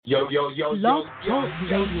Yo, yo, yo, Blog yo, Talk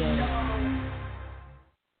yo, Radio.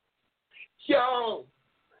 yo,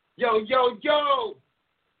 yo, yo, yo.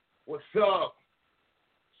 What's up?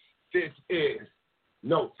 This is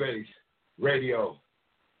No Face Radio.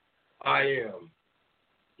 I am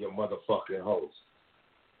your motherfucking host,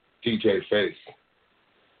 DJ Face.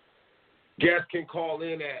 Guests can call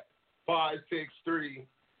in at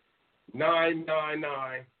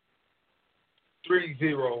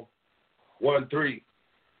 563-999-3013.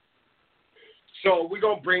 So we're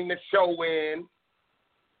going to bring the show in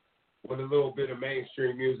with a little bit of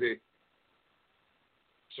mainstream music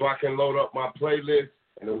so I can load up my playlist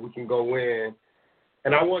and then we can go in.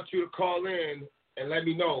 And I want you to call in and let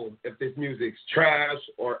me know if this music's trash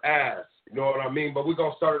or ass. You know what I mean? But we're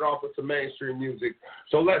going to start it off with some mainstream music.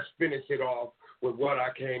 So let's finish it off with what I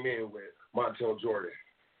came in with, Montel Jordan.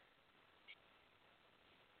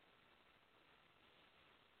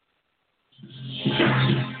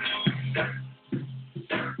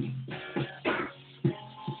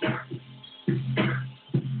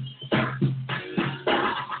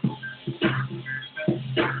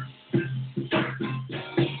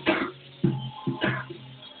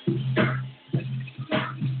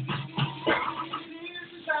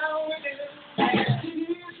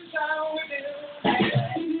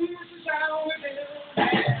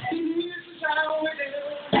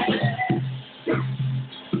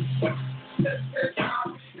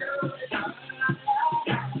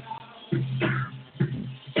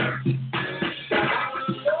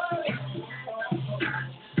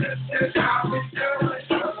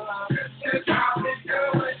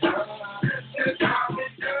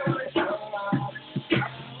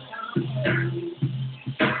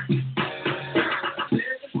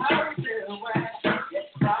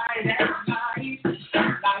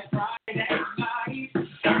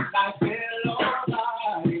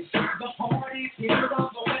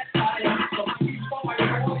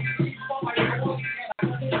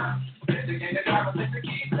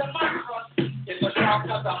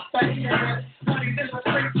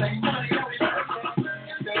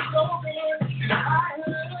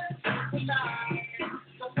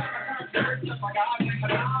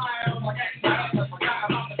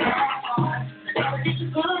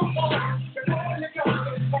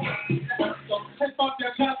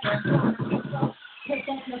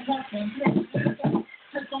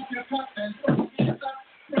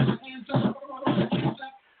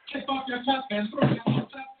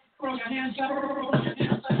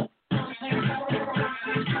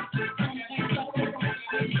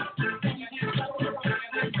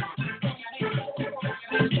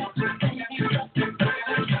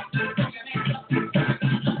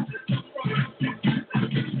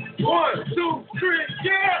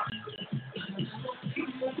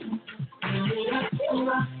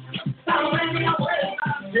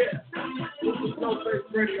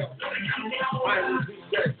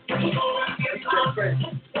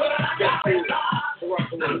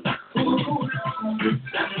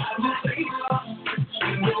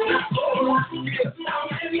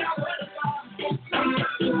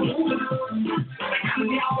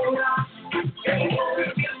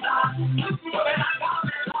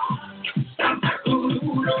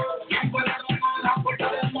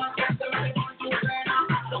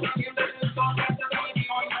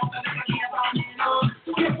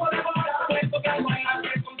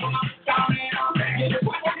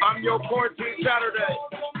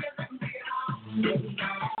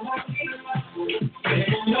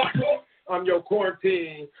 I'm your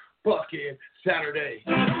quarantine fucking Saturday.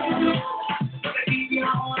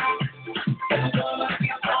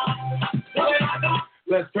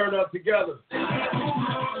 Let's turn up together.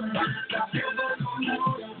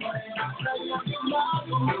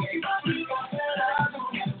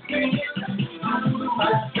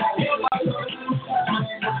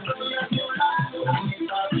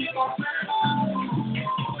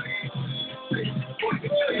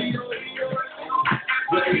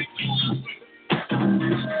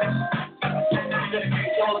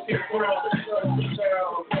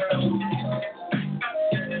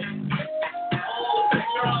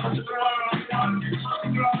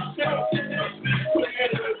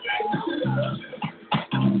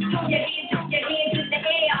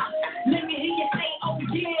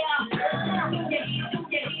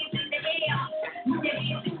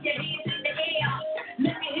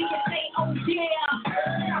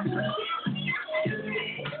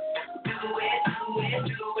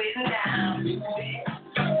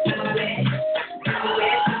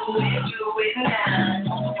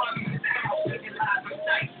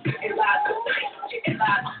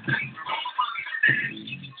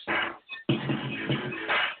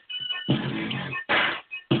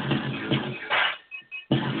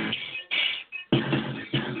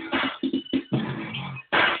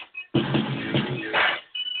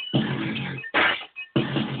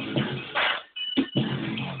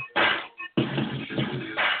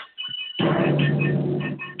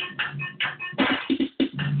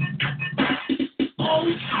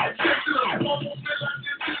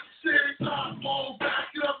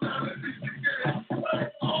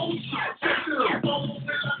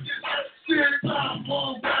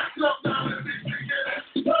 won't back up, now let me kick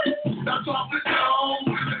it. Now drop it down,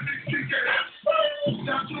 let me kick it.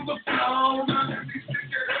 Down to the floor, now let me kick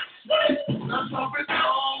it. Now drop it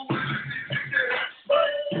down, let me kick it.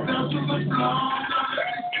 Down to the floor, now let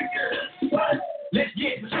me kick it. Let's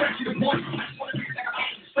get straight to the point.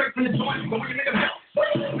 Straight from the joint, but we can make a melt.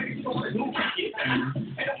 Make it so it's new. And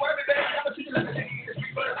don't worry, baby, I'm gonna treat you like a lady. It's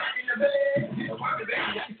free, but I'm in the bed. Don't worry, baby,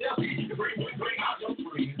 I can tell you can bring out your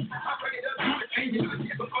free. I bring it up to the change it to the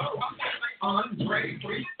before. I'm like Andre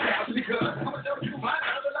 3000 because I'm gonna tell you my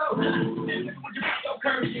love. And when you got your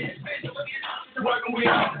curves, yeah, special again. Working with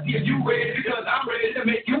all see if you ready because I'm ready to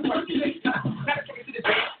make you perfect. Gotta take it to the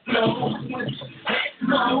bed. No, I just wanna see you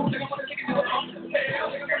no, they wanna take it to the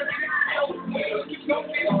hell. They wanna take it to the hell. Well, you know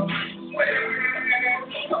me.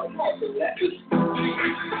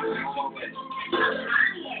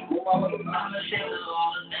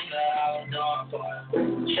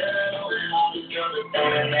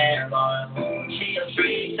 She a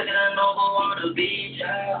freak, taking a noble on the beach.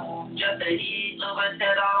 Just a heat, love I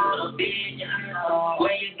said on the beach.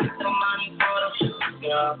 Where you get the money for the shoes,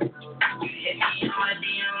 girl? You hit me on my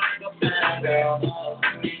DM like a fan, girl.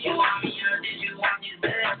 Did you want me or did you want this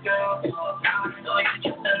bad, girl? I know you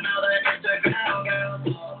just another Instagram, girl.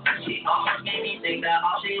 She almost made me think that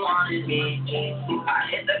all she wanted me. I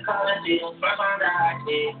hit the comment, she was first on the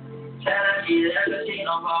IG. Said that she's ever seen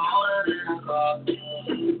no promoter than a cop.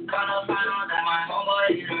 Kinda find out that my homeboy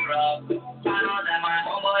hit her up. Find out that my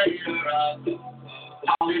homeboy hit her up.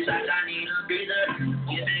 Always like I need a breather.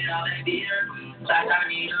 Give it all that beer. Like I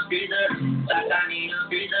need a breather. Like I need a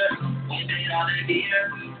breather. Give it all that beer.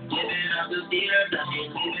 Living up to theater. That shit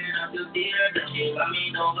living up to theater. That shit got me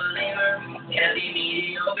no believer. Can't be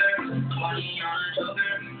mediocre. 20 on a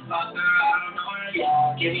choker. Fuck her, I don't know her.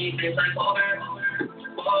 Yeah. Give me face like poker.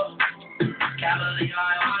 Oh. Can't believe I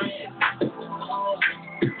want it. Oh.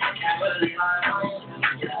 Can't believe I want it.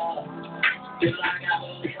 Yeah. Feel like I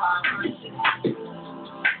believe I want it.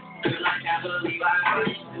 Feel like I believe I want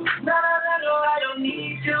it. No, I don't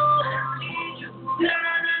need you. No,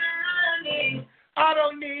 I need. I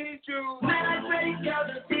don't need you. Man, I break out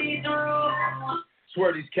the see-through.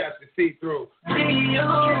 Swear these cats can see through. See you.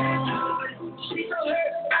 She's so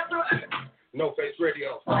hurt. After her. No Face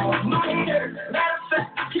Radio. My hater. Matter of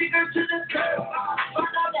fact, kick her to the curb.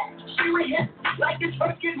 Find out that she was hit like it's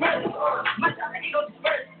fucking murder. My time that he gon'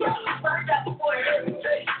 disperse. Find out before it hurt.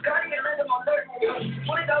 Guardian let him on alert.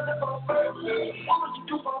 20,000 for a bird. What would you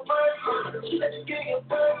do for a bird? She let you get your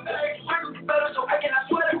bird. I'm better so I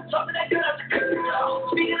cannot sweat her. Something that good out the curb.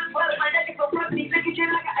 Speaking of sweater, my neck is so rough. He's thinking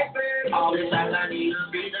shit like an iceberg. All this time I need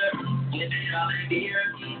a breather. Give it all in beer.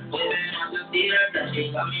 Living on the theater. That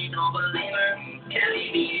shit got me no believer. Can't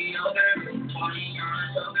be mediocre. 20 on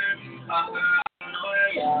a choker. Fuck her, I don't know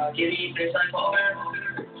her. Yeah. Give me face like poker.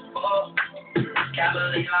 Oh. Can't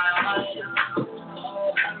believe I want it.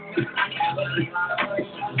 Oh. Can't believe I want it.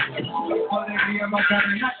 Alegría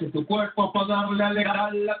Macarena, que tu cuerpo para darle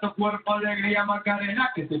alegría a tu cuerpo, alegría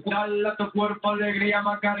Macarena, que tu dale a tu cuerpo, alegría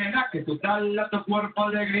Macarena, que tu dale a tu cuerpo,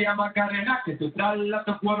 alegría Macarena, que tu dale a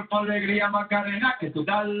tu cuerpo, alegría Macarena, que tu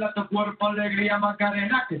dale a tu cuerpo, alegría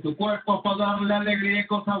Macarena, que tu cuerpo para darle alegría y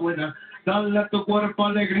cosas buenas, dale a tu cuerpo,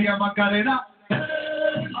 alegría Macarena.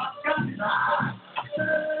 Macarena,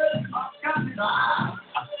 Macarena.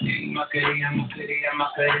 Macarena,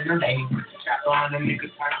 hey. Chop on the nigga,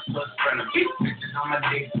 turn up plus friend. Bitches on my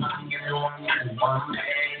dick, I'm giving one minute. One day,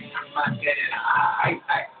 Macarena,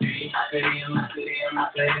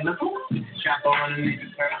 Macarena. Chop on the nigga,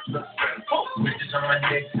 turn up plus friend. Bitches on my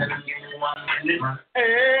dick, and I'm giving 1 minute.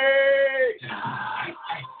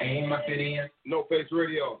 Hey, Macarena. No Face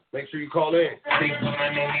Radio. Make sure you call in. Think on my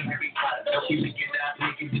name, don't keep it out,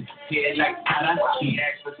 nigga, just head like Tata. She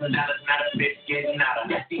asked for $2, not a bitch getting out of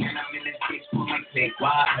that. And I'm in this bitch for my click.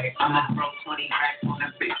 Why? I'm a throw 20 racks on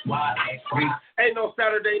that bitch. Why? Ain't no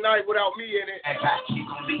Saturday night without me in it. She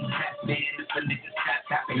gon' be tapping if a nigga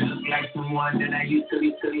tap. Look like someone that I used to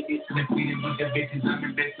be feeling with the bitches. I'm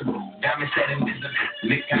invincible. Diamond said invisible.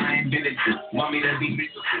 Lick, I ain't villages. Want me to be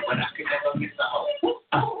miserable, but I could never miss a hoe.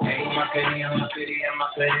 Hey, Macarena.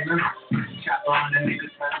 Chop on the nigga,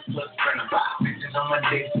 turn up plus friend. Bitches on my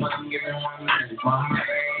dick, but I'm giving 1 minute.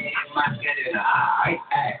 Macarena. Hey,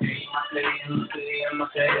 Macarena.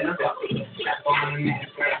 Chop on the nigga,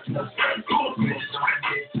 turn up plus friend. Bitches on my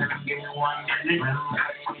dick, and I'm giving 1 minute.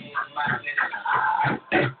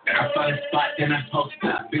 I find a spot, then I post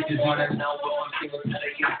up. Bitches wanna know what I'm single to the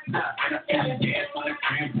yacht. And I can't dance on the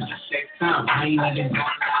crib to the shake time. I ain't even going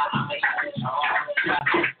out, I'm a shot.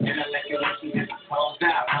 And I like it when she has a close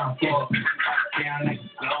out. I don't care. Down like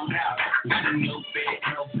it's blown out. Got a new bed,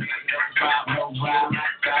 no vibe.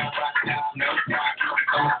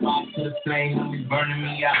 burning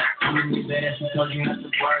me out. Telling me that she told you not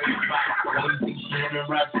to worry about. Why you think she in the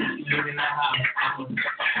rap, she live in the house? I'm a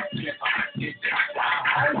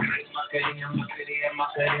my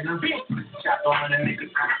shot on a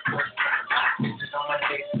nigga. Bitches on my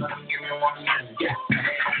dick, so don't give me 1 minute. Yeah,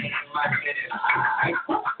 my city.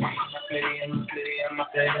 I'm a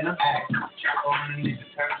city. Shot on a nigga,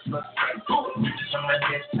 turn slow. Bitches on my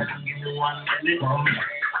dick, so don't give me 1 minute.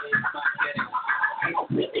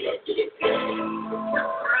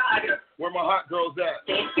 Where my hot girls at?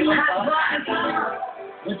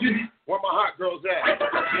 Where my hot girls at?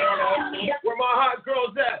 Where my hot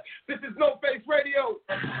girls at? This is No Face Radio.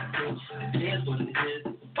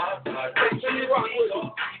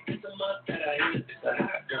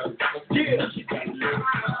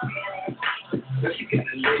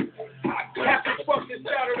 Happy fucking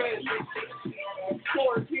Saturday.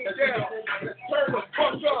 Quarantine down. Turn the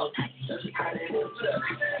fuck up.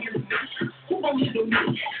 Who wants you to me?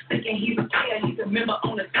 Thinking he's a player, he's a member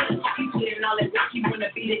on the team. He put in all that work, he wanna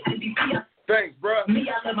be the MVP. Thanks, bro. Me,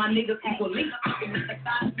 I love my niggas equally. It's like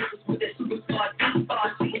 5 niggas with that superstar,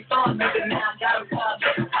 superstar, nigga. Now I got a car,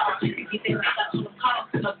 you can get that stuff on the car.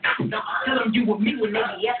 Tell them you with me when they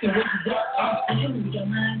be asking what you got. I know you don't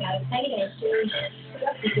mind, gotta say that shit.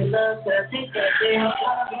 If you love, so take that shit. I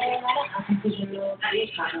can put you know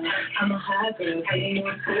I'm a high girl, I ain't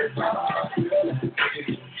no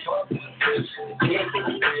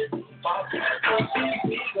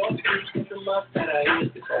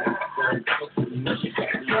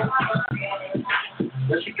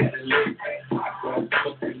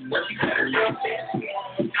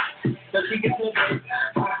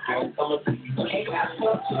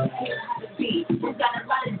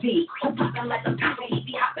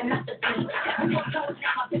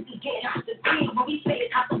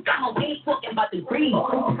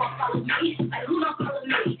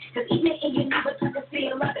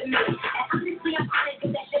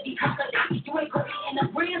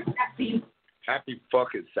Happy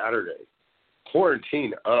fucking Saturday.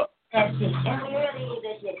 Quarantine up. No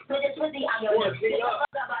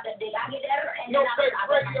face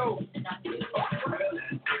radio.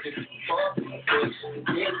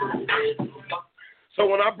 So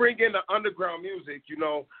when I bring in the underground music, you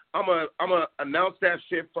know, I'm a announce that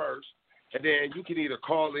shit first, and then you can either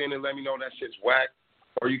call in and let me know that shit's whack,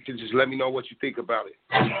 or you can just let me know what you think about it.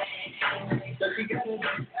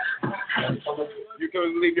 You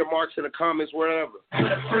can leave your marks in the comments wherever.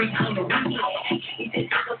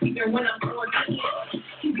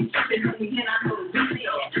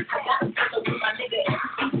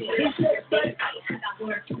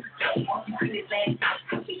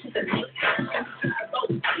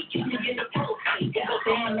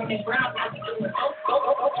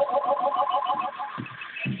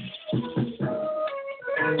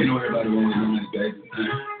 You know everybody wants to know this, baby.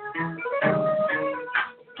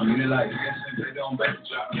 I mean, they like, they don't baby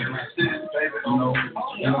drop. You know what I'm saying, baby? You know,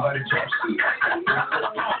 nobody drops shit.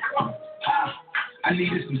 I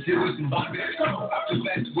needed some shit with some bobby. I feel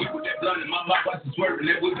bad to whip with that blunt in my mouth. I was swerving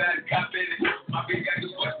that whip out and cop in it. My big guy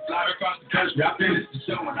just went fly across the country. I finished the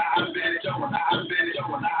show and I've been it. I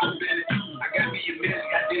got me a minute.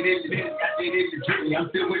 I did it legit. I'm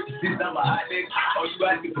still with the shit. I'm a hot nigga. Oh, you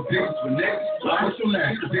asking for pictures for niggas? What's your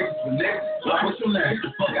name? Pictures for niggas? What's your name?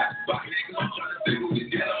 Fuck out the fucking niggas. I'm trying to figure what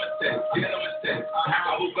deal on my set.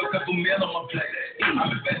 I woke up a couple meal on my plate.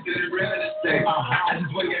 I'm invested in real estate. I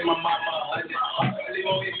just went and gave my mama $100. They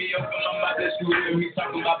won't hit me up on my mouth. That's you hear me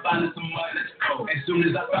talking about finding some money. As soon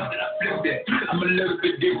as I found it, I flipped it. I'm a little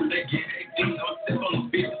bit different. They get anything. Don't step on the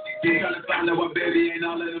bitch. Trying to find out what baby ain't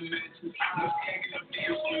all in the mix. No, she ain't get no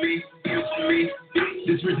deal for me.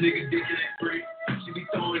 This rich nigga digging it free. She be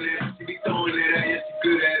throwing it. Yeah, she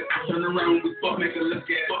good at it. Turn around with fuck, make her look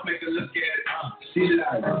at it. She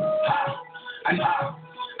like,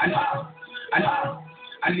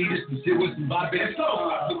 I needed some shit with some bobby. So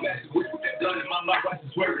I took back the whip with that gun in my mouth. I was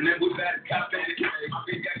swerving that whip out and cop in it. My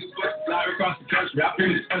big guy just went fly across the country. I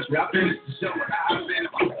finished the show and I've been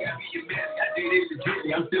it. Got me a man. I did it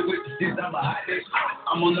legit. I'm still with the shit. I'm a hot nigga.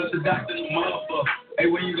 I'm unorthodox in the motherfucker. Hey,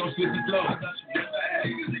 when you gon' switch the flow? I thought you never had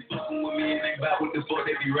niggas. They fucking with me and they bout what the fuck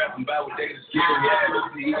they be rapping about. What they just kill. Yeah,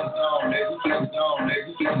 let's see what's on, nigga.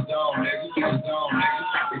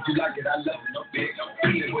 If you like it, I love it. No big, no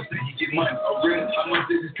feeling. What's that? You get money. Oh, really? I want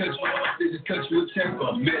to just cut you a check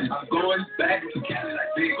for a minute. I'm going back to Cali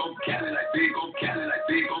like big, go Cali like big, go Cali like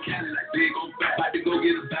big, go Cali like big, go back. About to go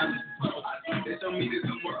get a balance. They told me to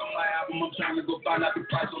come work on my album. I'm trying to go find out the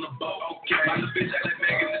price on the boat. Okay. My little bitch act like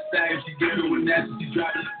Megan Thee Stallion. She get doing that, she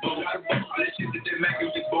driving the boat. All that shit that they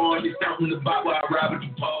making me born. They start from the bottom while I ride with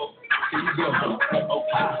the pole. Here you go.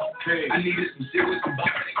 Okay. I needed some shit with some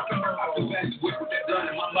body. I feel bad with what they done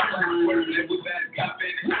in my life. Word live with bad got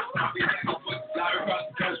baby. I'll be back on foot, fly across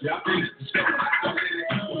the country. I've been to the show.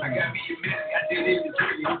 I got me a minute. I did it in the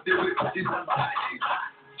tree. I'm still with this on behind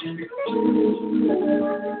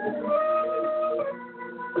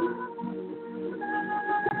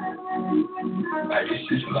I just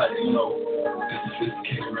shit like, you know, this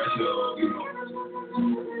sophisticated ratio, you know,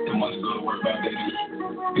 the money go to work by baby,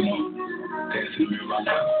 you know, that's the real life.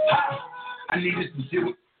 I needed some shit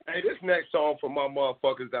with. Hey, this next song for my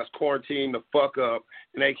motherfuckers that's quarantined the fuck up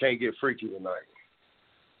and they can't get freaky tonight.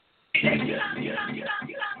 They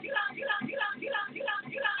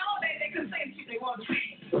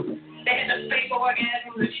had the fake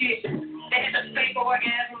orgasm, the shit. They had the fake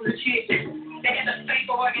orgasm, the shit. They had the fake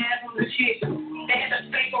orgasm, the shit. They had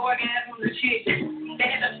the fake orgasm, the shit. They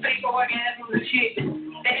had the fake orgasm, the shit.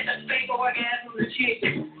 They had the fake orgasm, the shit.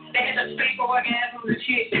 They had the fake orgasm, the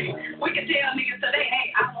shit. We can tell niggas today,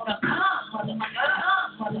 hey, I wanna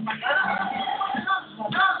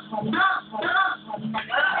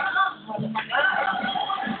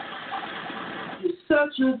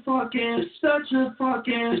Such a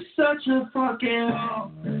fucking,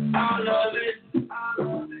 I love it.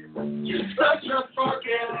 You're such a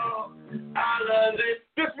fucking, I love it.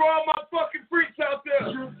 This for all my fucking freaks out there.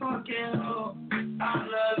 Such a fucking, I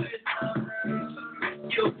love it.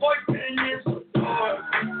 Your boyfriend is a boy,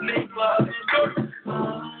 make love and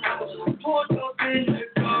put up in the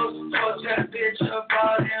ghost, fuck that bitch up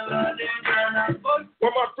out in London, and I fuck.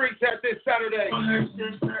 Where my freaks at this Saturday? Her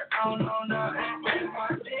sister, I don't know nothing. My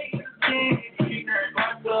nigga,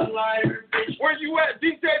 like the lighter, bitch. Where you at,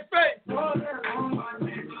 DJ Face? No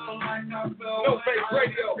Face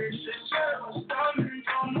Radio.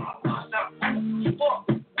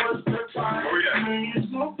 What's the time? Oh, yeah.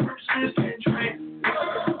 It's no persistent train.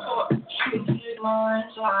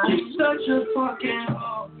 You're such a fucking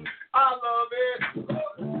hoe. I love it.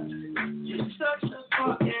 You're such a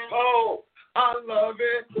fucking Oh, I love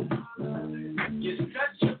it. You're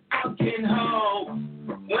such a fucking hoe.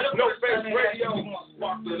 No Face Radio.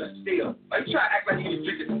 Sparkler still. Like, try to act like you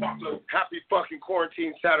drinking sparkler. Happy fucking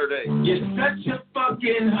quarantine Saturday. You're such a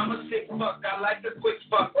fucking. I'm a sick fuck. I like the quick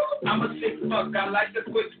fuck. I'm a sick fuck. I like the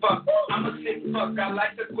quick fuck. I'm a sick fuck. I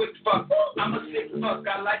like the quick fuck. I'm a sick fuck.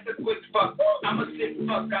 I like the quick fuck. I'm a sick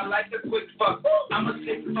fuck. I like the quick fuck. I'm a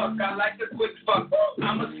sick fuck. I like the quick fuck.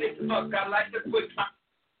 I'm a sick fuck. I like the quick fuck.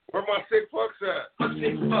 Where my sick fucks at? I'm a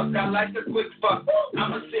sick fuck, I like the quick fuck.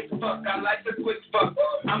 I'm a sick fuck, I like the quick fuck.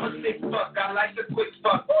 I'm a sick fuck, I like the quick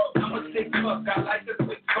fuck. I'm a sick fuck, I like the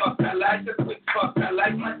quick fuck. I like the quick fuck. I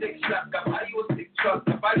like my dick suck. I buy you a sick truck.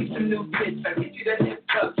 I buy you some new tits. I get you that hip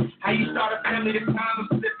tuck. How you start a family this time I'm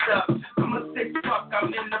slipped up. I'm a sick fuck,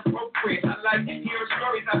 I'm inappropriate. I like to hear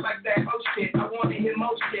stories, I like that whole shit. I want to hear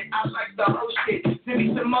more shit, I like the whole shit. Send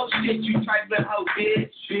me some more shit, you trifling hoe,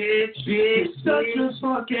 bitch. Such a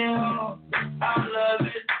fucking hoe. I love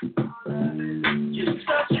it. You're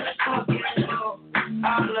such a fucking hoe. I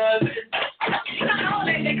love it. You know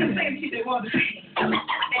they can say shit they want to see. They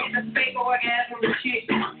the fake orgasm and shit.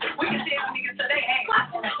 We can tell niggas today, hey.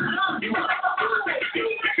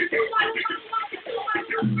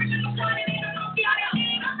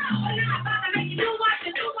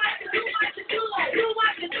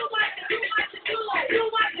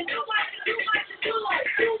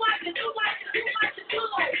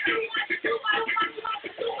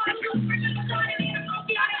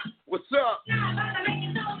 What's up?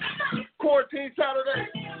 Quarantine Saturday.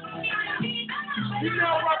 You know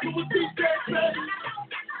I'm rocking with DJ Face.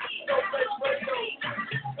 No Face Radio.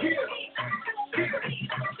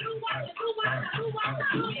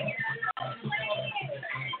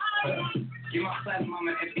 Give my flat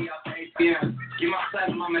mama empty out the ATM. Give my flat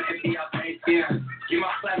mama empty out the ATM. Give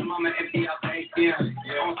my flat mama empty out the ATM.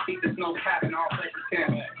 Don't speak this no cap in all places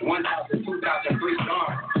 10. 1,000, 2,000, 3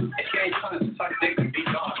 gone. If you ain't trying to suck dick and be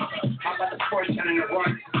gone. How about the Porsche and the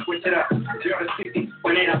run? Switch it up. 0 to 60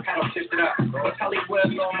 when they don't paddle, shift it up. But Hollywood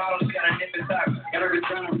low model, she got a nip and tuck. Got her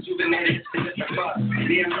return rejuvenated, it's just a fuck.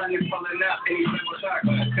 Then running, pulling up, any simple truck.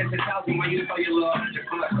 50,000 when you throw your little 100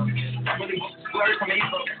 bucks. I really want to splurge from me,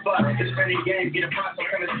 broke as fuck. It's ready game, get a price, so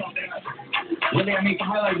come and something else. What they mean from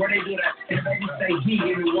my life, where they do that? If they say he,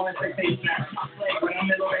 give me one, say snap. I play when I'm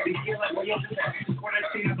middle, baby, feel like where you're at. Quarter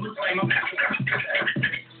see the blue flame, I'm after that.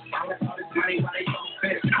 I'ma throw this money while they so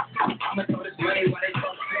fit. I'ma throw this money while they so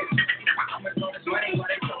fit. I'ma throw this money while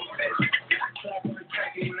they so fit. I'ma throw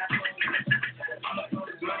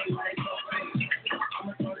this money while they so fit.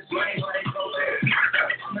 I'ma throw this money while they so fit.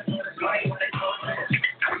 I'ma throw this money while they so fit.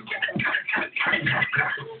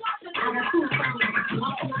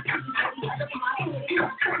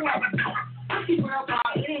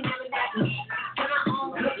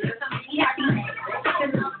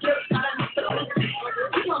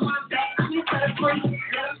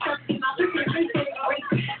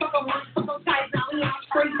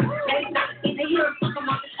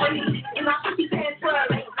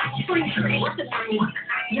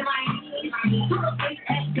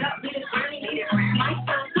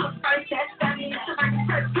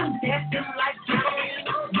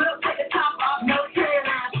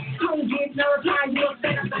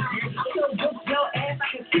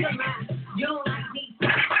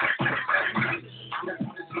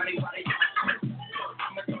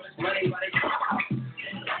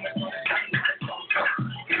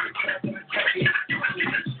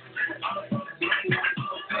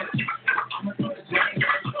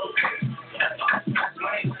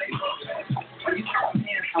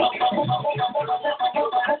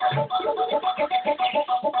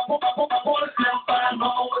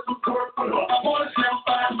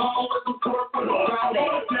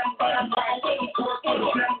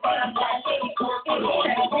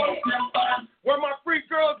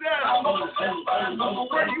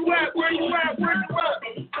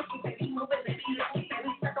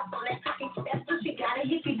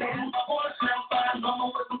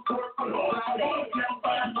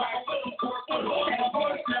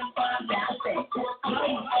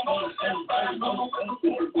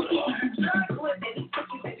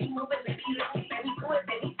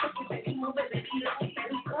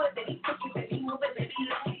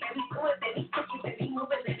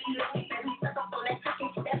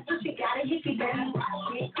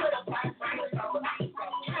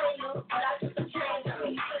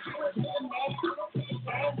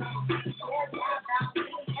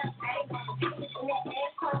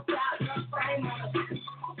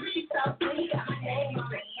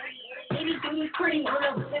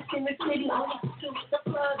 on the west in the city, only to the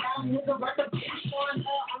plug. I'm nigga worth a bitch on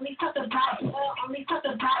only talk about, only talk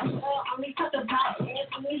about, only talk about. And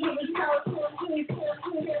we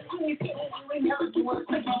never do it.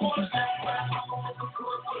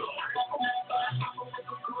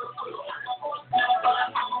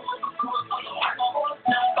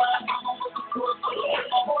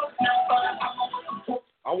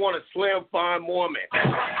 I want a slim, fine woman.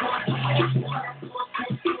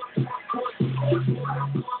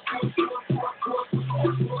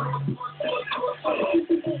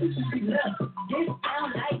 This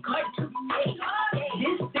sound like Cardi to be made.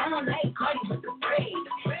 This sound like Cardi with the braid.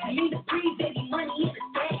 I need the free baby money in the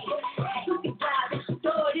day. You can buy this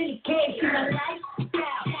store in the cage. My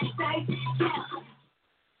lifestyle.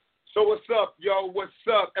 So what's up, yo? What's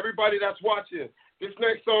up? Everybody that's watching. This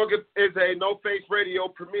next song is a No Face Radio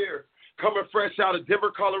premiere. Coming fresh out of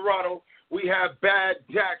Denver, Colorado, we have Bad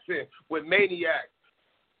Jackson with Maniac.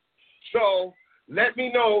 So let me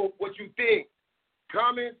know what you think.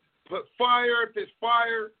 Comment, put fire if it's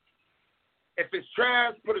fire. If it's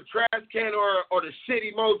trash, put a trash can or the shit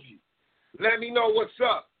emoji. Let me know what's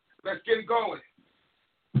up. Let's get it going.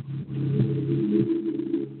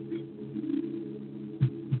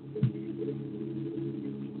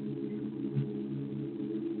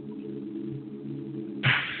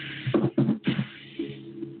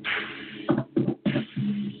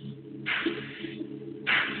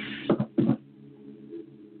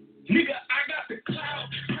 Nigga, I got the cloud,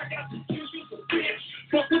 I got the juices of bitch.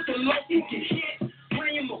 Fuck with the low, you can hit,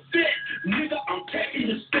 playing my fit. Nigga, I'm taking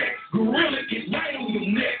the stack, gorilla get right on your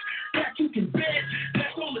neck. That you can bet,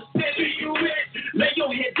 that's on the set of you at. Lay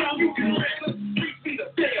your head down, you can rest. 3 feet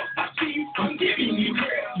of tail, I see you, I'm giving you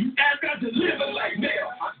hell. You ask, I deliver like mail.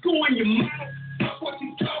 I go in your mouth, fuck what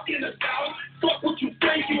you talking about. Fuck what you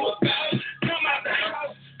think you about. Come out the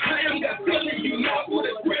house, I am got feeling you know. With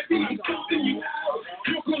a breath, I'm talking you out.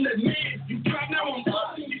 Look on that man, you drop now, I'm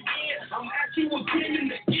talking you in. I'm at you again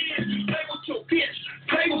and again. Play with your bitch,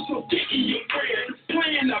 play with your dick and your friend.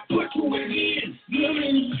 Playing, I put you in.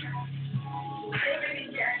 Living.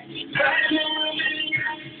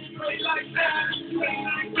 Play like that, play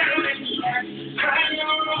like that.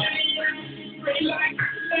 Play like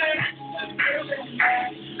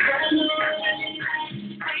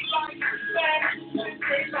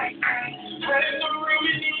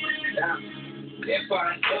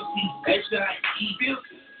F-I-L-C-H-I-E,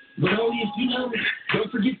 but only if you know me.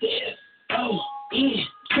 Don't forget the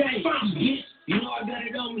F-O-N-K. Bitch, you know I got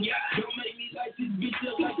it on me. Don't make me light this bitch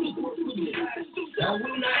up like the 4th of July. I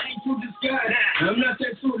will not aim to the sky. I'm not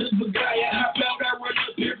that sort of a guy. I hop out, I run up.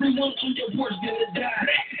 Everyone on your porch gonna die.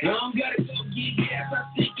 I don't gotta go get gas, I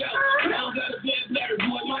stick out. I don't got a bad bladder,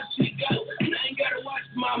 boy, my shit out. And I ain't gotta watch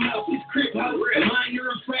my mouth, it's crip out.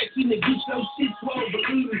 Minor infraction to get your shit swole,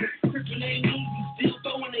 believe me. Crippin' ain't easy, still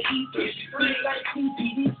throwing the ether. Play like TP,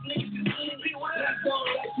 these niggas is easy. I don't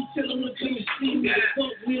like to tell them to come and see me. The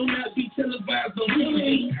funk will not be televised on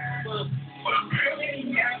TV.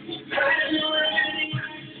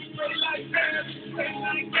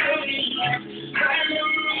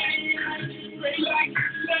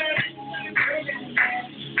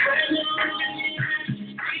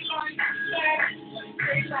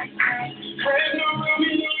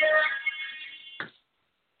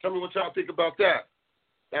 Tell me what y'all think about that.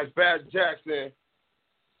 That's Bad Jackson.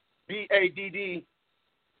 B-A-D-D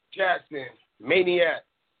Jackson. Maniac.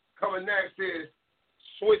 Coming next is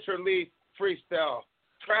Switcher Leaf Freestyle.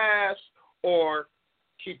 Trash or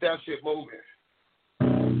keep that shit moving.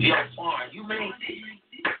 Yeah, fine. You made this.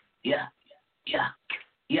 Yeah.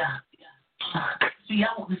 See, I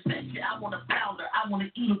want to set shit. I want to pound her. I want to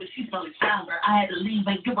eat her, but she smelling founder. I had to leave,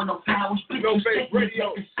 ain't give her no flowers. No Face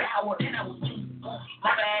Radio. Sour. And I was my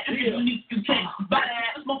bad. You can't buy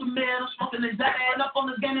that. Smoking man, I'm smoking this that. Up on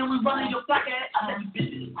the game and we running your fuck ass. I let you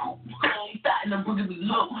bitches cool. You thought and I'm bringing me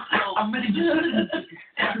low. I'm really just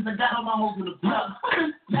because I got all my hoes in the blood.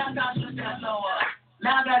 Now I got to that lower.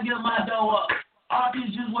 Now I got to get my dough up. All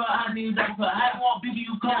these just where I need that. I want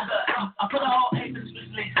BBU conquer. I put a whole eight in the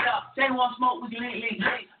split. They want smoke, we can link.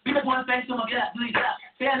 Beat up on the face to my flat bleed.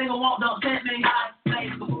 Say a nigga won't, don't tempt me.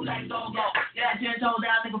 Play the food like dog. Yeah, 10 toes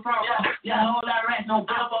down, nigga front. Yeah, a whole lot of rats, no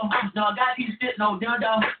bubble. No, got these shit, no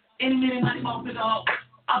dildo. Any minute, money gon' pick up.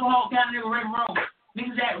 Alcohol kind of nigga ready to roll.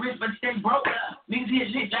 Niggas that rich, but stay broke. Niggas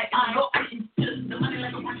hit shit like I know. The money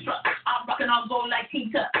like a rich truck. I'm rocking all gold like King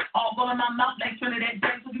Tut. All gold in my mouth like Trinidad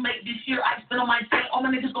James. If you make this year, I spit on my chain. All my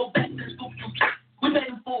niggas go back to the school. We made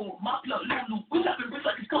them full. My plug, Lulu. We chopping rich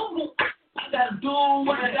like it's cold. I gotta do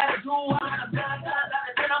what I gotta do. I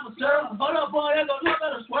gotta I'm a serve. Hold up, boy, there goes no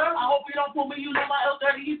better swerve. I hope you don't pull me. You know my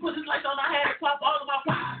L30. He put his lights on. I had to pop all the way.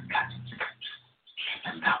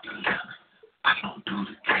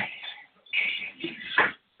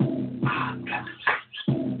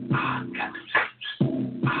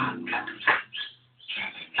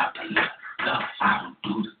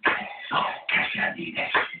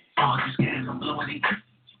 All these gas, I'm blowing it.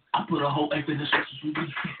 I put a whole egg in the sauces with me.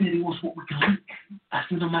 He said he wants what we can eat. I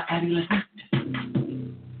sent him my addy, let's eat.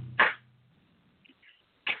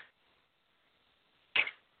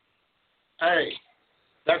 Hey,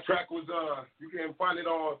 that track was you can find it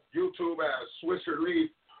on YouTube as Swisher Lee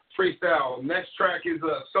Freestyle. Next track is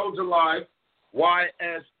Soldier Life,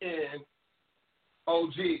 YSN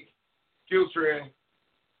OG, featuring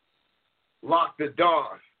Lock the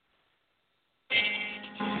Dawn.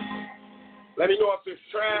 Let me know if it's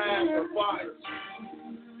trash or fire.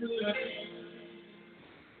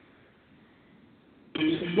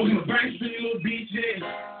 We're gonna bang to your little BJ.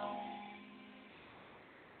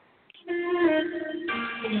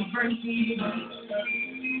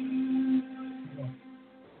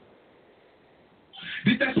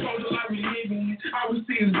 This that soldier life we living. I was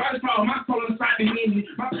seeing body power, my soul inside the enemy.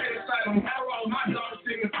 My parents side on my road, my dog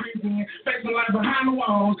sitting in prison. Facing life behind the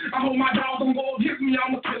walls. I hope my dogs don't go against me,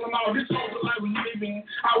 I'ma kill them all. This soldier life we living.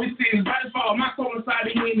 All we see is body power, my soul inside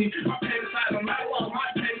the enemy. My parents side on my road, my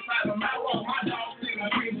parents side on my road. My dog sitting in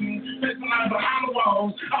prison. Facing life behind the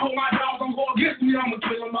walls. I hope my dogs don't go against me, I'ma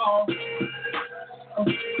kill them all.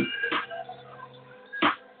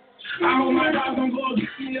 I hope my dogs don't go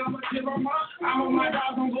against me, I'ma kill them all. I hope my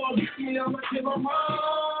dogs don't go against me, I'ma kill them all.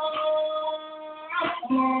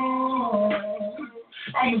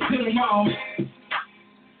 I'ma kill them all.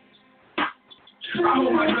 I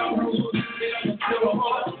hope my dogs don't go against me, I'ma kill them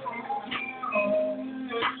all.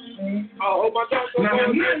 I hope my dogs don't go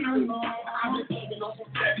against me.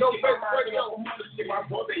 My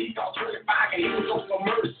brother, he got 25 and he was on some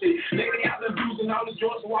murder shit. Lately, I've been losing all the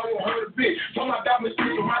joints, so I won't hurt a bit. Told my dog, Mr.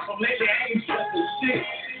 Right, so lately, I ain't trusting shit.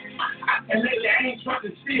 And lately, I ain't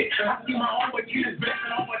trusting shit. I see my own kids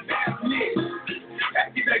blessing on my dad's neck.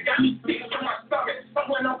 That shit that got me feeling in my stomach. So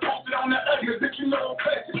when I'm posted on the ugly, bitch, you know I'm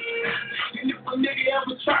clutching. And if a nigga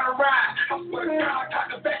ever try to ride, I swear to God, I cock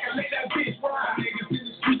the back and let that bitch ride. Niggas in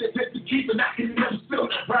the street that take the keep and I can never spill.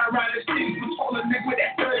 Ride around that city, control a nigga with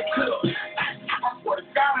that 30 clip. I swear to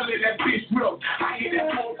God, I let that bitch rip. I hear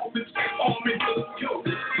that phone on the check on me to the kill.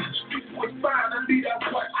 Street was fine, I leave that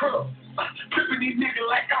boy curl. Tripping these niggas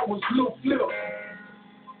like I was Lil Flip.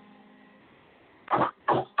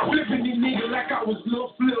 Flipping these niggas like I was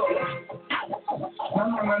Lil Flip.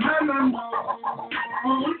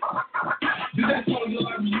 That's all you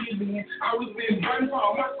like me living. I was being burning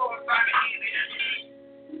for my soul inside the enemy.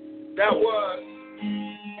 That was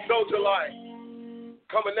Soldier Life.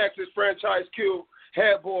 Coming next is Franchise Q,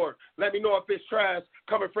 Headboard. Let me know if it's trash.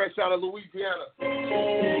 Coming fresh out of Louisiana.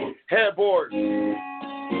 Headboard.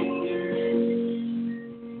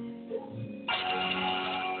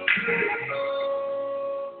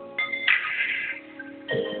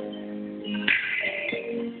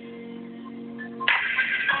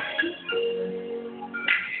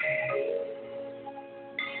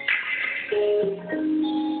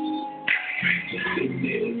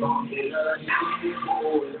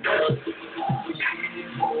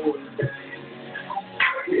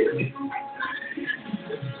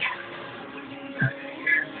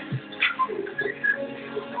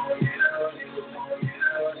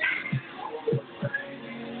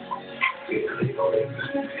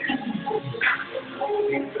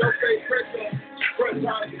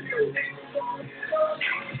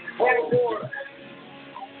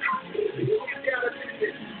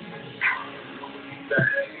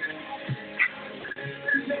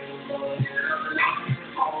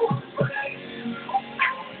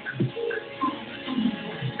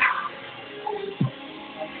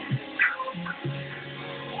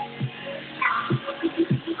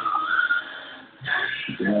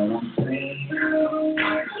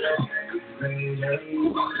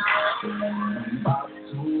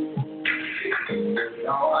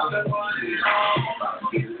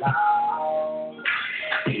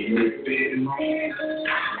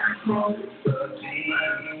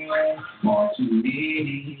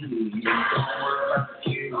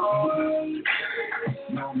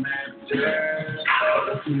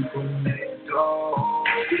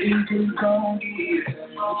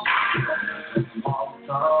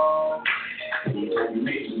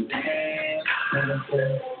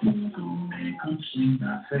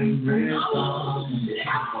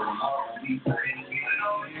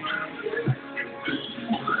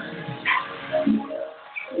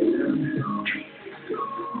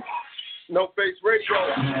 No Face Radio.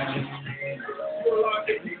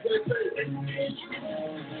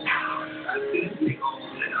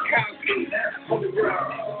 On the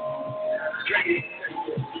ground.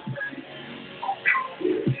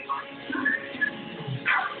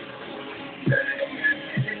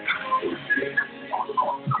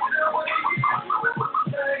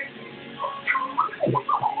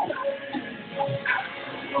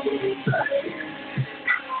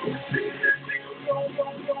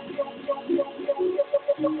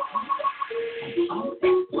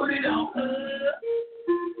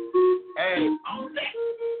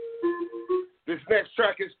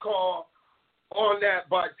 track is called On That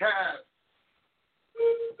by Tab.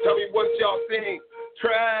 Tell me what y'all think.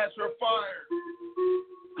 Trash or fire?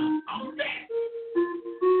 On that.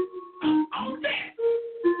 On that.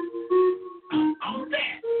 On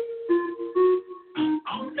that.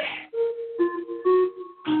 On that. On that.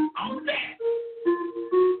 On that.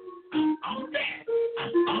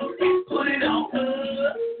 On that. Put it on.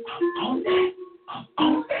 On that.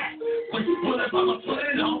 On that. When you pull up, I'ma put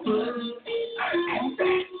it on. On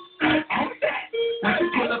that. On that. When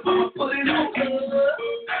you pull up, I'ma put it on. On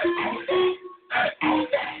that. On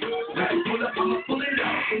that. When you pull up, I'ma put it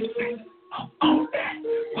on. On that.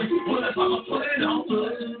 When you pull up, I'ma put it on.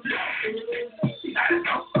 She got it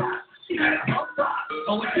on fire. She got it on fire.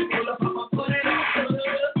 Oh, when you pull up, I'ma put it on.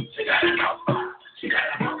 She got it on fire. She got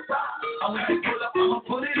it on fire. Oh, when you pull up, I'ma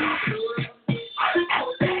put it on.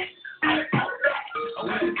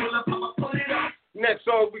 Next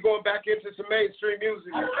song, we going back into some mainstream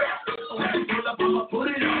music. When you pull up, I'ma put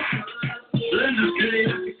it on. Let's get it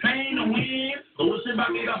up, pain to win. So she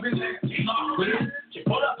back it up and let it off with it. She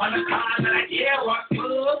pull up on the car and like, yeah, rock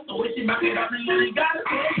good. So she back it up and let it got it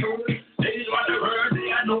good. Ladies want the word,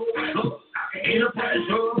 they I know. Look, ain't no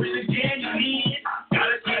pressure, really genuine.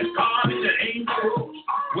 Got a test card and it ain't no rules.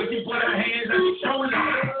 When she put her hands up, she showing up.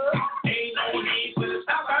 Ain't no need for the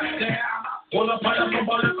stop right there. Pull up on the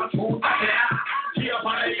football and control out there. She up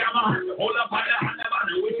on the Yamaha, hold up on the Honda,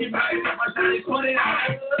 when she back it up, I try to put it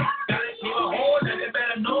out. Got it to a hole, and they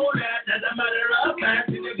better know that. Doesn't matter up, man,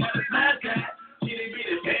 she they gotta smash that. She didn't be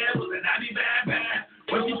the tables and I be bad, bad.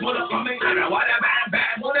 When she pull up on me, I know what a bad,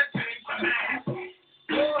 bad, what a change for man.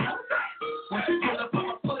 When she pull up,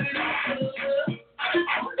 I'ma put it on.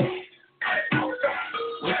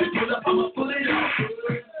 When she pull up, I'ma put it on.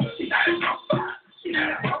 She got it on fire, she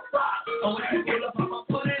got it on fire. Oh, when she pull up, I'ma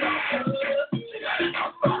put it on. She got it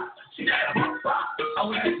on fire, she got it on fire. Oh,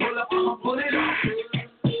 when she pull up, I'ma put it on.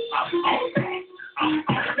 I'm on that, I'm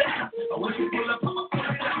on that. Oh, when she pull up, I'ma put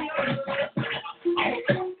it on. On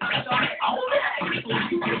that, on that. When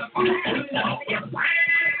she pull up, I'ma put it on.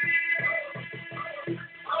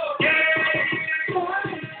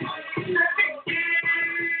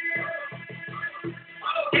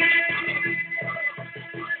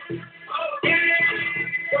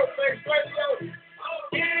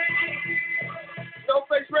 No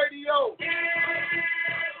Face Radio.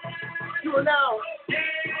 You are now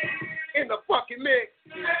in the fucking mix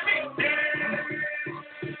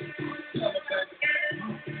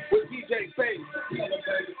with DJ Face.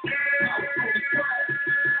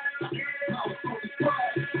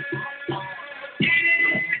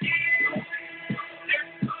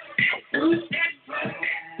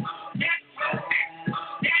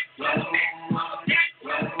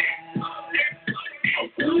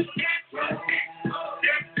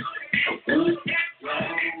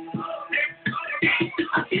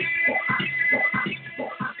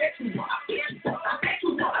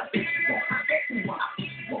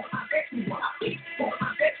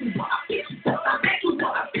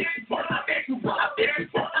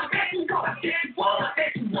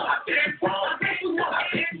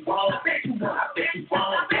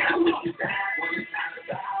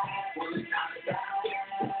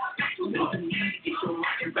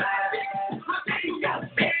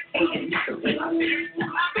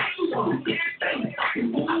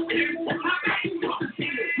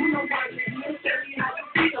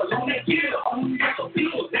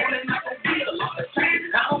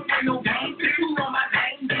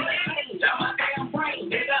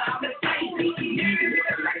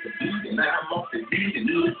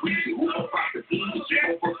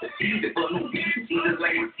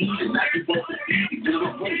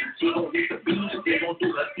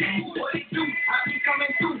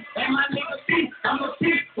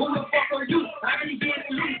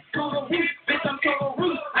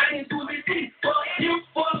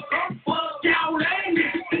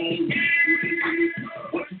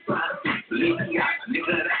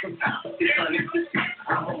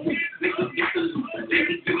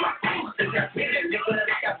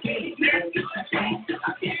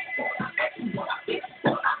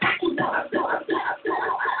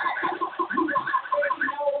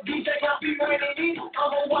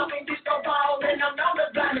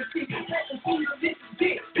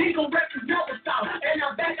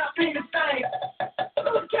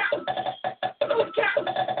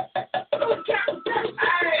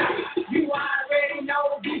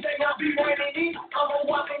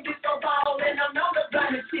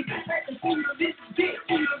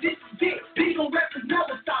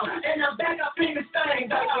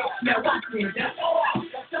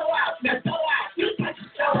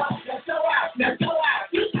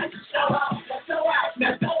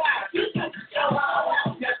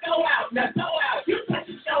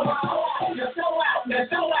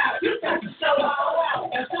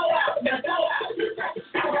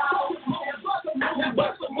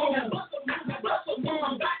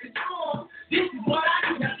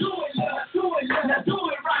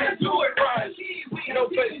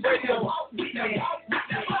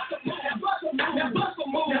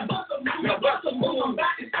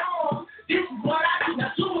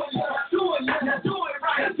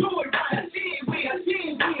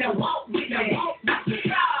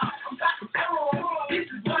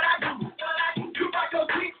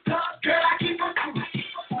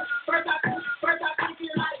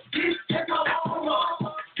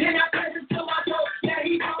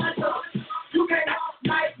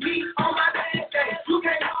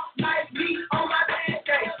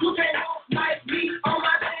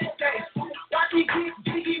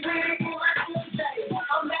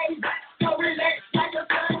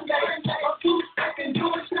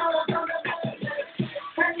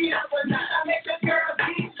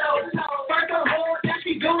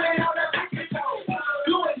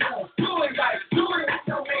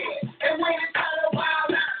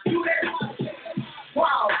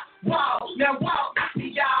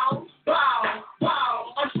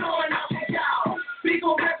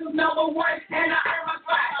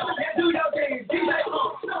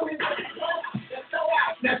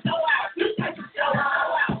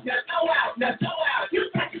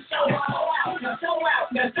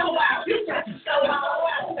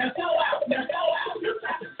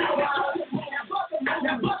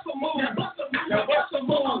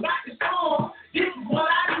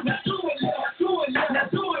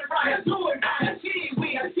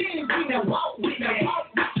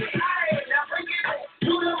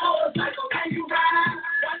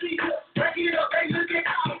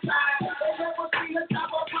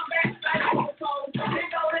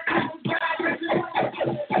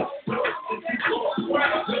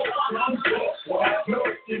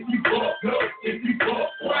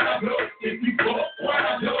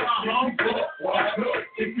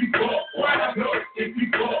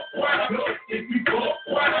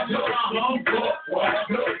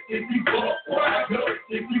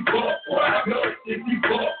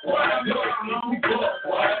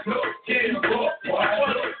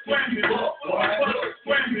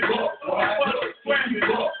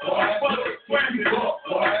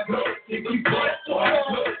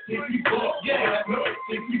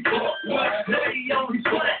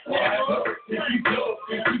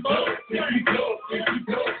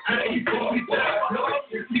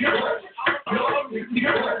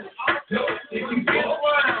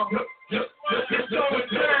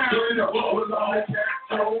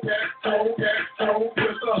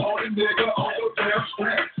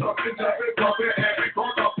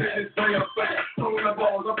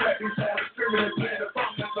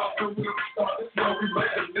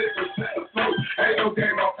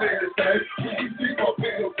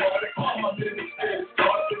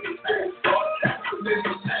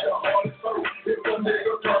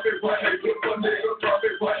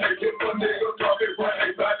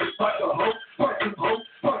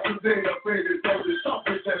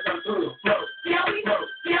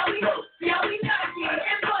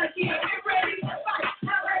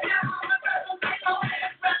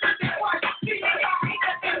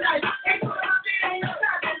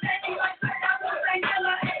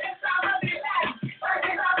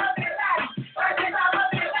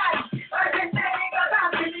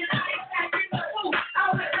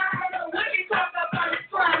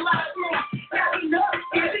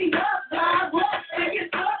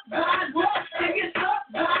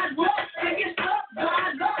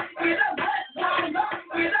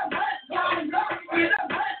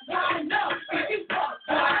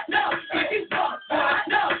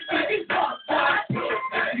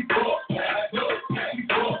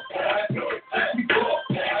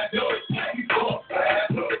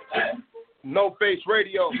 No Face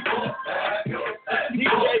Radio. DJ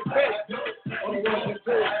Face.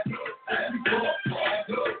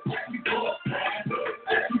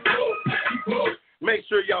 Make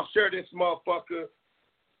sure y'all share this motherfucker.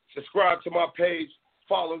 Subscribe to my page.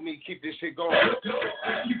 Follow me. Keep this shit going.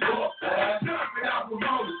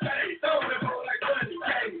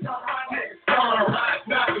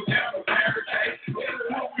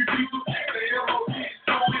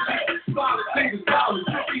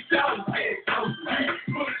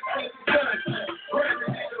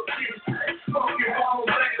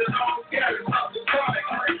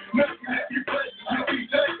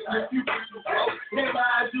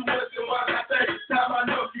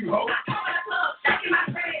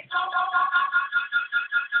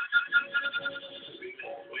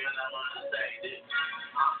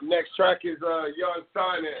 Next track is Young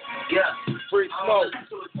Simon. Yeah. Free Smoke.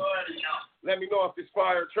 Let me know if it's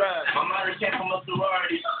fire trash. My mother came from a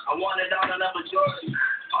sorority. I wanted all the majority.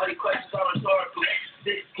 All these questions are rhetorical.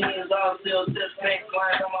 16 is all still stiff pink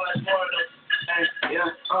flying. I'm on like Florida. And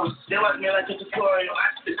they watch me like a tutorial.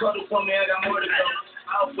 The code told me I got more to go.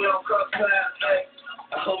 I hope we don't cross paths. Hey,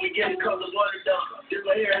 I hope we get the colors watered down. This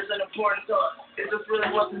right here is an important thought. Is this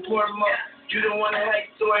really what's important most? You don't want to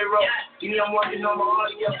hate story road. You know I'm working on my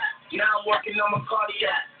audio. Now I'm working on my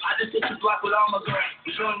cardio. I just hit the block with all my girls.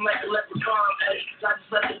 You feel me like a leprechaun, hey. I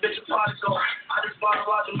just let the bitch a party go. I just bought a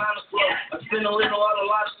large amount of flow. I spend a little on a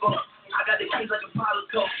lot of fun. I got the keys like a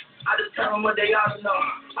pilot coat. I just tell them what they ought to know.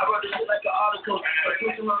 I wrote this shit like an article. I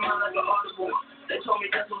came to my mind like an audible. They told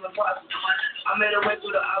me this was impossible. I made a way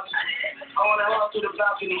through the option. I want to walk through the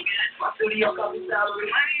balcony. My studio cost me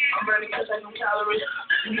salary. I'm burning cause I no calories.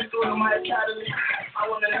 You threw in my academy.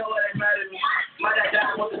 I want to know what they mad at me. My dad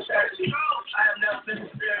died was a tragedy. I have never been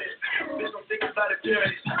mysterious. Bitch, I'm thinking about it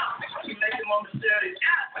serious. You make it more mysterious.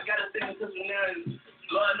 I gotta think into some narratives.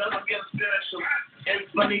 Lord knows I'm getting spiritual.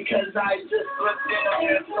 It's funny cause I just looked in on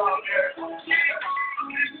your song here.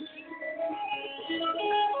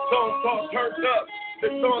 Song called Turned Up. The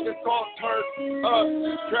song is called Turned Up.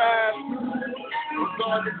 Trash.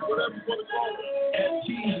 Regardless, whatever you want to call it.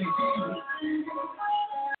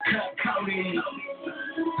 Cody.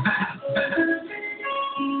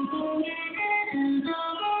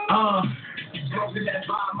 Smoking that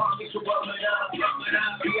bomb, mom, get your roll it up. Yeah,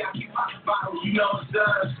 I keep popping bottles, you know it's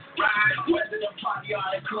us. Right, whether the party or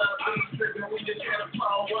the club, we tripping, we just trying to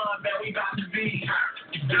pull one, man, we about to be.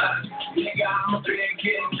 Nigga, I'm a big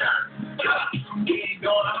kid. We ain't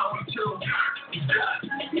going home too.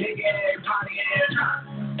 Nigga, everybody in.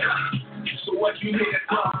 So what you here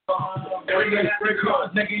for?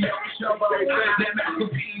 Nigga, yo, show up. That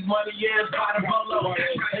masterpiece, money, yeah, bottom below.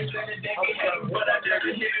 But I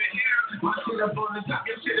never hear it here. My up on the top,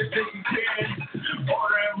 your shit is taking care.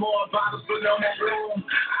 Ordering more bottles, but no more room.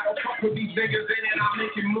 I don't Put these niggas in and I'm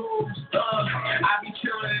making moves. I be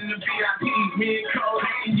chillin' in the VIP. Me and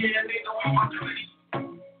Cody, yeah, nigga on my tweet.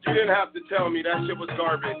 You didn't have to tell me that shit was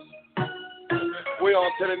garbage. We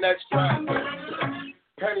on to the next track.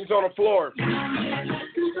 Pennies on the floor.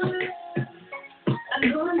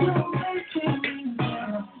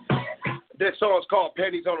 This song's called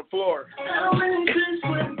Pennies on the Floor.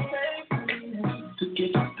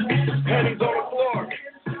 Pennies on the floor.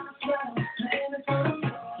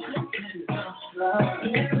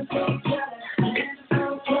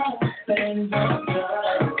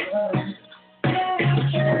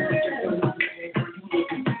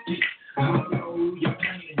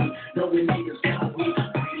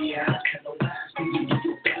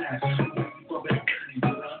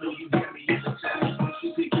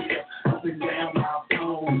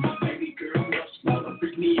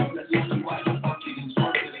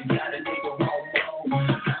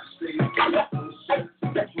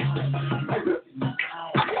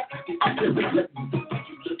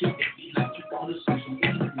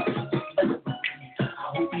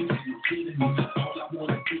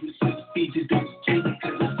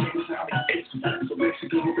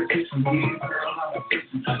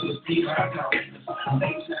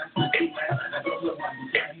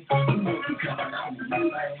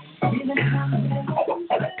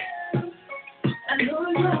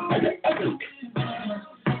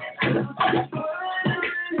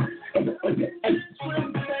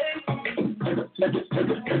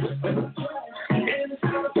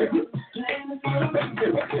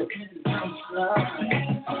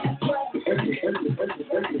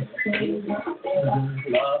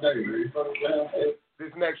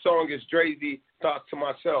 This next song is Drazy, Thoughts to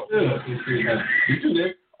Myself.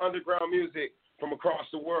 Underground music from across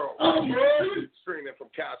the world. Streaming from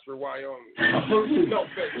Casper, Wyoming. No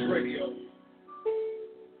Fake Radio.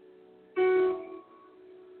 I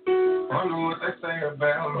don't know what they say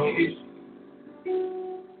about me.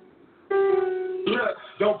 Look,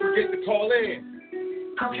 don't forget to call in.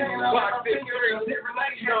 Cocaine, Block this.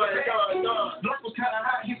 Block was kind of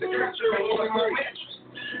hot, he's a country on my mattress.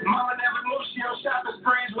 Mama never knew she on shopping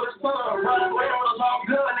sprees with a son. Running around with a long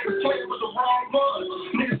gun, niggas playing with the wrong buzz.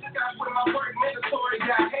 Niggas took out with my work, mandatory,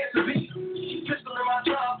 got hands to beat. Pistol in my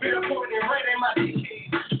job, bill pointing right in my DK.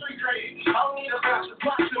 Street grade, I don't need a voucher,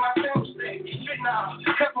 blocks in my film stick. Fit now,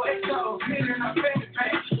 couple XOs, hit in my fanny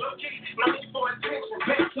pack. Look, no need for attention,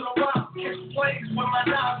 back to the wild. Catch plays with my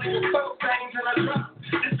dog, niggas throw things in a drop.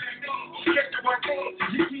 This 15, catch the 1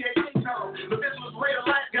 GTA T-Tone. But this was real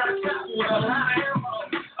life, got a chopper with a lot of ammo.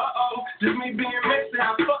 Just me being messy,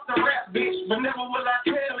 I fuck the rap bitch, but never will I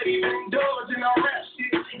tell it, even indulge in all rap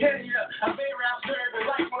shit. Hell yeah, I been rap serving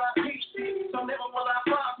like when I teach shit, so never will I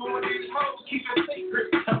fall for these hoes keeping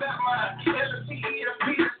secrets about my LTE to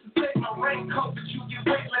Peters to take my raincoat, but you get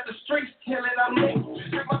wet, let the streets tell it I'm naked.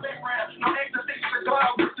 Check my background, no ecstasy cigar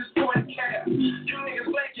with this point cap. You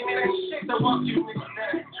niggas lacking, it ain't shit to walk you niggas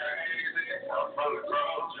down. I'm from the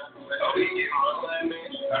cross, oh, he get money,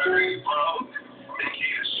 I read from. Think he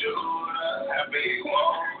a shooter, I big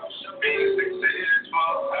one. Being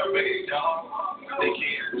successful, I big dog. Think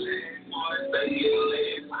he a chick, boy, say he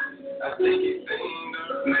lit. I think he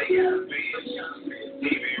single, make it a bitch.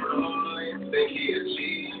 He be rolling, think he a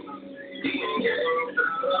cheat. He ain't gangsta,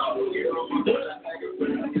 I don't give a fuck what I think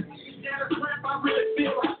about. Yeah, the crap I really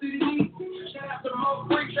feel, I see the need. Shout out to the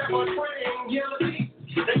most freaks that was praying, yellow deep.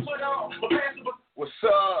 They put on my pastor. What's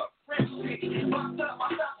up? Boxed up,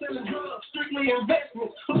 I stopped selling drugs, strictly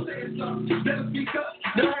investments. Who said something? Better speak up.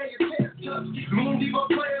 Now I ain't a touch. Me and Devo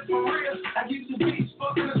players for real. I used to be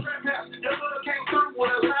fucking the trap house. Your mother came through with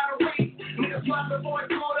a lot of weed. Niggas fly the boy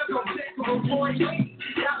called up on check from a boy weed.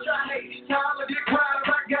 Y'all try hate. Time to get quiet if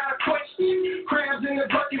I got a question. Crabs in the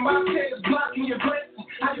bucket, my head is blocking your blessing.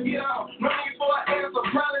 How you get on? No need for an answer,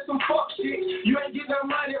 probably some fuck shit. You ain't get no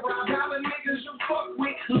money around all the niggas you fuck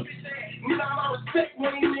with. Look at that. You know my respect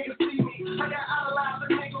when these niggas see me. I got idolized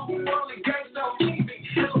a nigga who only gangsta on TV.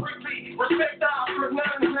 It's a repeat. Respect all for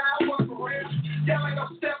none and I work for real. Y'all ain't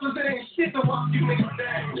no steppers, it ain't shit to walk you niggas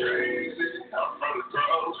down. Crazy, I'm from the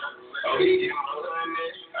cross. Oh, he get money,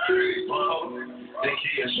 I really fall. Think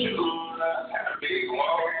he a shooter, I big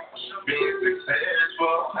one. Being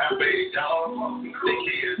successful, I big dog. Think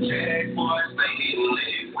he a jack boy, say he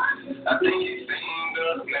lit. I think he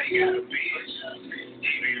single, now he got a bitch.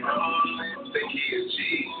 He be rolling, think he a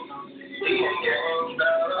cheat. He ain't gangsta, I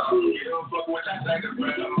don't give a fuck what I think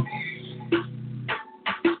about me.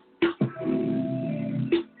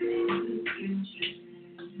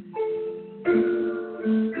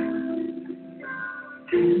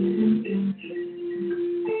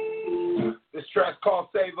 This track's called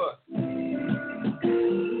Save Us.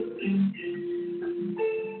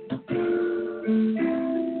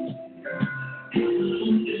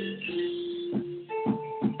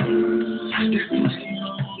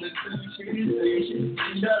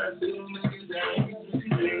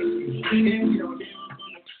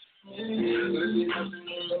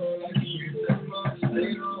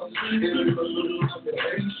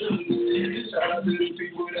 Shout out to the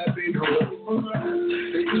people that been going for us.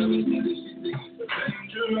 They tell me that this shit is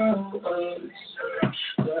dangerous.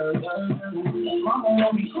 Mama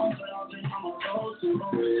want me home, but I've been on my road too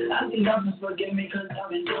long. I think God just forgive me cause I've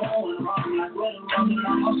been doing wrong. Like where the wrong and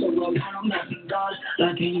I'm also wrong. I'm asking God,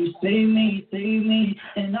 like can you save me, save me?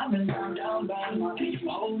 And I've been down bad, my can you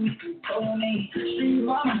hold me, control me? Street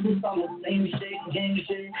violence is all the same shit, gang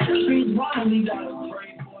shit. Street violence, we gotta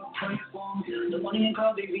pray for the money and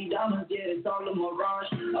car, baby, diamonds, yeah, it's all a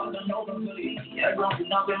mirage. I've been open for easy, I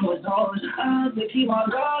growing up and was hard. I had to keep my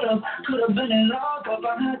guard up, could've been in lock up,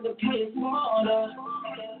 I had to play it smarter.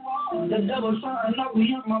 The devil trying up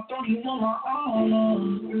me up my phone, he's on my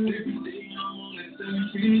arm. Every day I'm on that same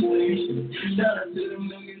station. Shout out to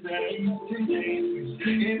them niggas that ain't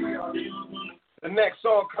The next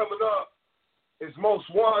song coming up is Most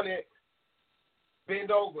Wanted.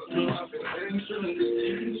 Bend over. Shout out to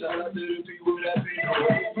the people that been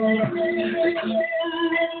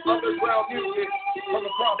Underground music from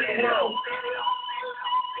across the world.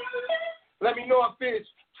 Let me know if it's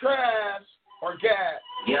trash or gas.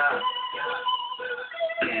 Yeah.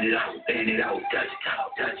 Bend it out, touch it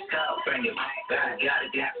out, bring it back, got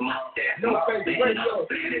it, got some out there. No face radio.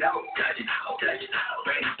 Bend it out, touch it out, bring it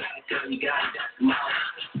back till you got it, got some out.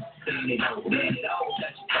 Bend it out, touch it out,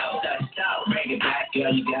 bring it back,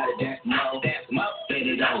 girl, you got it, that's more, bend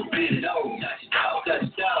it out, touch it out,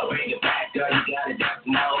 bring it back, girl, you got it, that's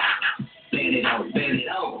more, bend it out.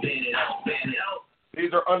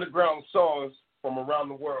 These are underground songs from around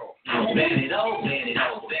the world. Bend it out, girl, you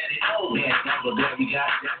got it,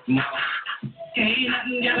 that's more. Ain't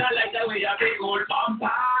nothing ever like the way a big old bumper.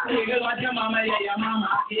 You got your mama, yeah, your mama,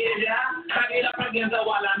 yeah. Back it up against the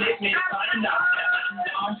wall and make me stand up.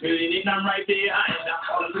 I'm feeling I'm right behind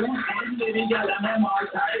her. Losing, baby girl, I'm all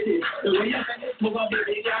tired. The way you bend it over,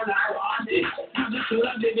 baby girl, I want it. You just should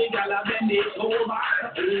have, baby girl, I bend it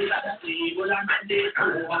over. You like a table and bend it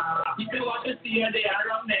over. If you want to see her, they are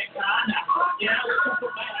on the corner. Yeah, we can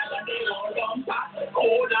put my hand on the old bumper.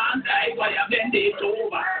 Hold on tight while you bend it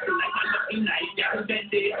over. Like a looking night. Girl,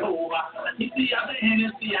 bend it over. You see how the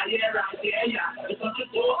Hennessy, yeah, right there, yeah. It's such a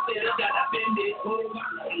dope, you gotta bend it over.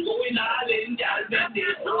 Going all in, girl, bend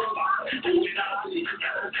it over. Going all in,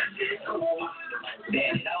 girl, bend it over.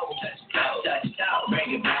 Bend it over, touch it out,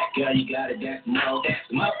 bring it back, girl, you got it, that's more,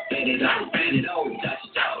 bend it over, touch it out, bring it back.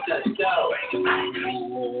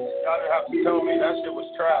 Y'all didn't have to tell me that shit was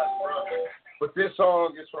trash, bro. But this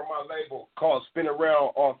song is from my label called Spin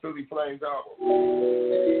Around on Philly Flames album.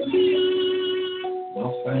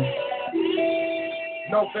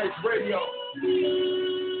 No face radio.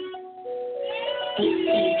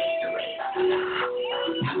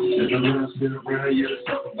 Spin around, yeah, let's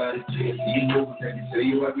talk about it. You know what I can tell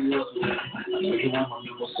you I be lost with it. I know you want my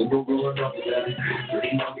number, so we're growing up with that.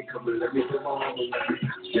 Pretty mommy coming, let me put my arm around it.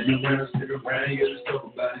 Spin around, yeah, let's talk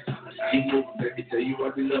about it. You know what I can tell you I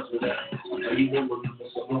be lost with that. I know you want my number,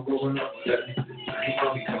 so we're growing up with that. Pretty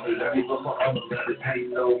mommy coming, let me put my arm around it. Hey,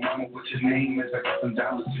 yo, mama, what's your name? As I got some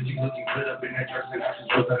dollars, since you looking good up in that dress, and I just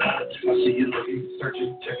put that on. I see you looking,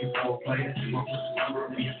 searching, checking for a player. My pussy number,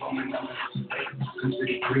 me and phone, and I'm come to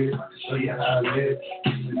the crib, I can show you how I live.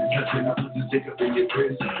 Kissing and touching, I put this dick up in your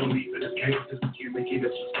wrist. Don't leave it a case, just you make it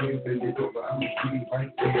up to scream. Bend it over, I'm shooting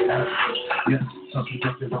right there. Yeah, something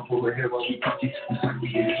jumping off over here while we fucking. It's like we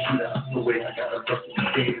in the shootout. No way, I got a duck in the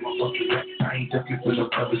game. I'm fucking back. I ain't ducking for no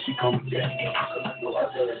cover. She call me daddy. I know I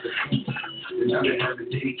love her. And I've been having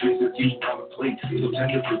daydreams with you on a plate. So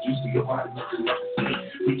tender, producing your body, nothing left to say.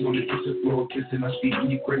 We on the kitchen floor, kissing, I speak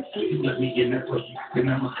when you great. You let me in that pussy, then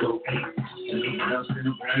I'ma go. Hey, spin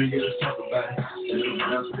around, yeah, let's talk about it.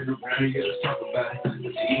 Spin around, yeah, let's talk about it. But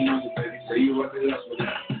you know, baby, say you up and lost with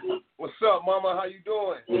that. What's up, mama? How you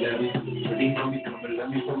doing? Pretty mommy coming, let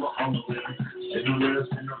me put my arm with it. Spin around,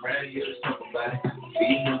 yeah, let's talk about it.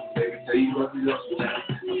 You know, baby, say you up and lost with that. I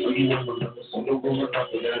know you want my number, so don't go and talk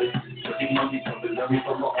about it. Pretty mommy coming, let me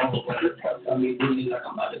put my arm with it. I mean, really, like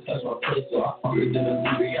I'm about to touch my place, so I fuck it in the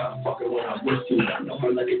movie, I'm fucking when I'm with you. I know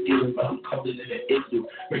her like a dealer, but I'm covered in an issue.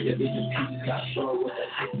 Break that bitch in pieces, got sure what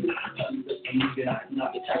that hit you. Tell you this can leave it, I'm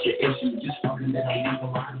not the type of issue. Just fucking that I'm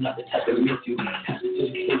leaving, I'm not the type to miss you. Pass it to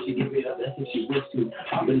the kid, she give it up, that's what she wish to.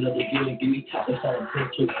 I'm in love again and give me top, that's how I'm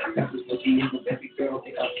picture. That's what she is, but baby girl,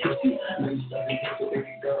 think I'll kiss you. Now you starting to so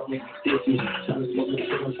baby girl, make me stiff you. Trying to smoke the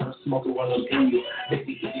shit, I'm trying to smoke it while I'm in you.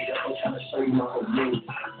 Baby, I'm trying to show you my whole name.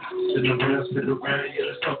 Spin around,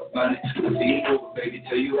 yeah, let's talk about it. I see it over, baby,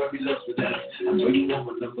 tell you I be lost with that. I know you want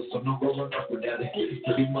my number, so no going up with that.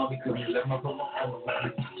 Pretty mommy, come here, let my mama on about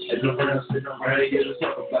it. Spin around, yeah, let's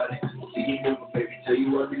talk about it. I see it over, baby, tell tell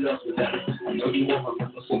you what we love with that. I know you want my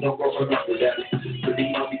number, so don't go for nothing with that.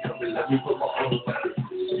 Pretty mommy coming, let me put my own weapon.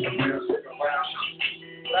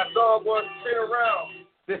 That song was spin around.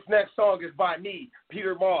 This next song is by me,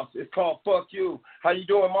 Peter Moss. It's called Fuck You. How you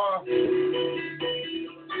doing, Mom?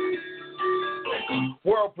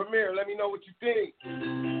 World premiere. Let me know what you think.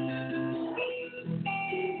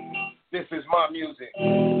 This is my music.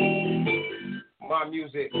 My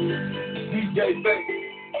music. DJ Faith.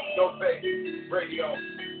 No Faith. Radio. I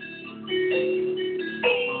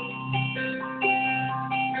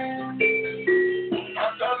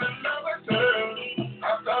fell in love with her. I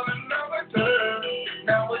fell in love with her.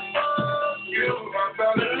 Now it's fuck you. I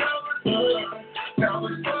fell in love with her. Now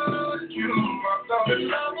it's fuck you. I fell in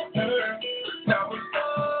love with her. Now it's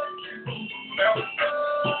fuck you. Now it's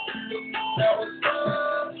fuck you. Now it's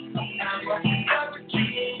fuck you. Now it's fuck you.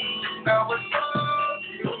 Now it's fuck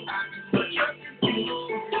you. I just rejected you.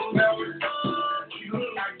 Now it's fuck you.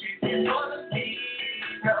 I give you all of me.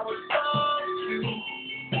 Now it's fuck you.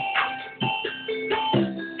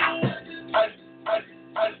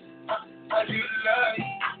 I do love you.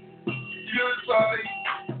 You was funny.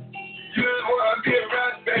 You just wanna be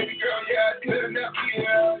around, baby girl. Yeah, I couldn't help you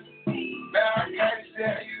out. Now I can't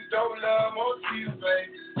stand you. Don't love most of you, babe.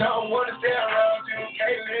 Don't wanna stay around you.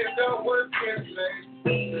 Can't live, don't work in place.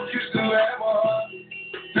 You still have my heart.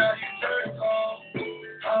 Now you turn cold.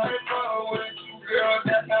 I ain't fucking with you, girl.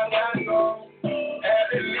 That's how I go. Had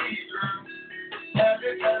to leave, girl. Had to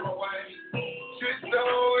turn away. Just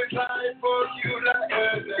know it's like fuck you like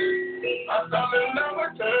everything. I fell in love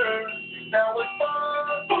with her. Now it's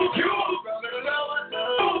fuck you. I fell in love with her.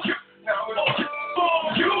 Now it's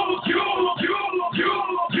fuck you.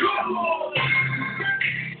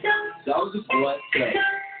 Soulja Boy, hey,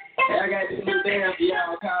 I got this new band for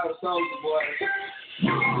y'all called Soulja Boy.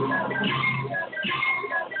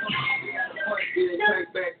 Get it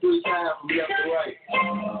cranked back 3 times from left to right.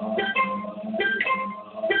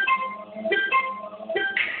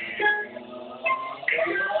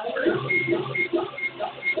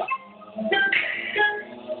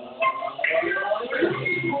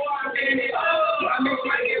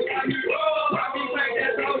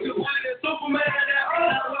 Superman,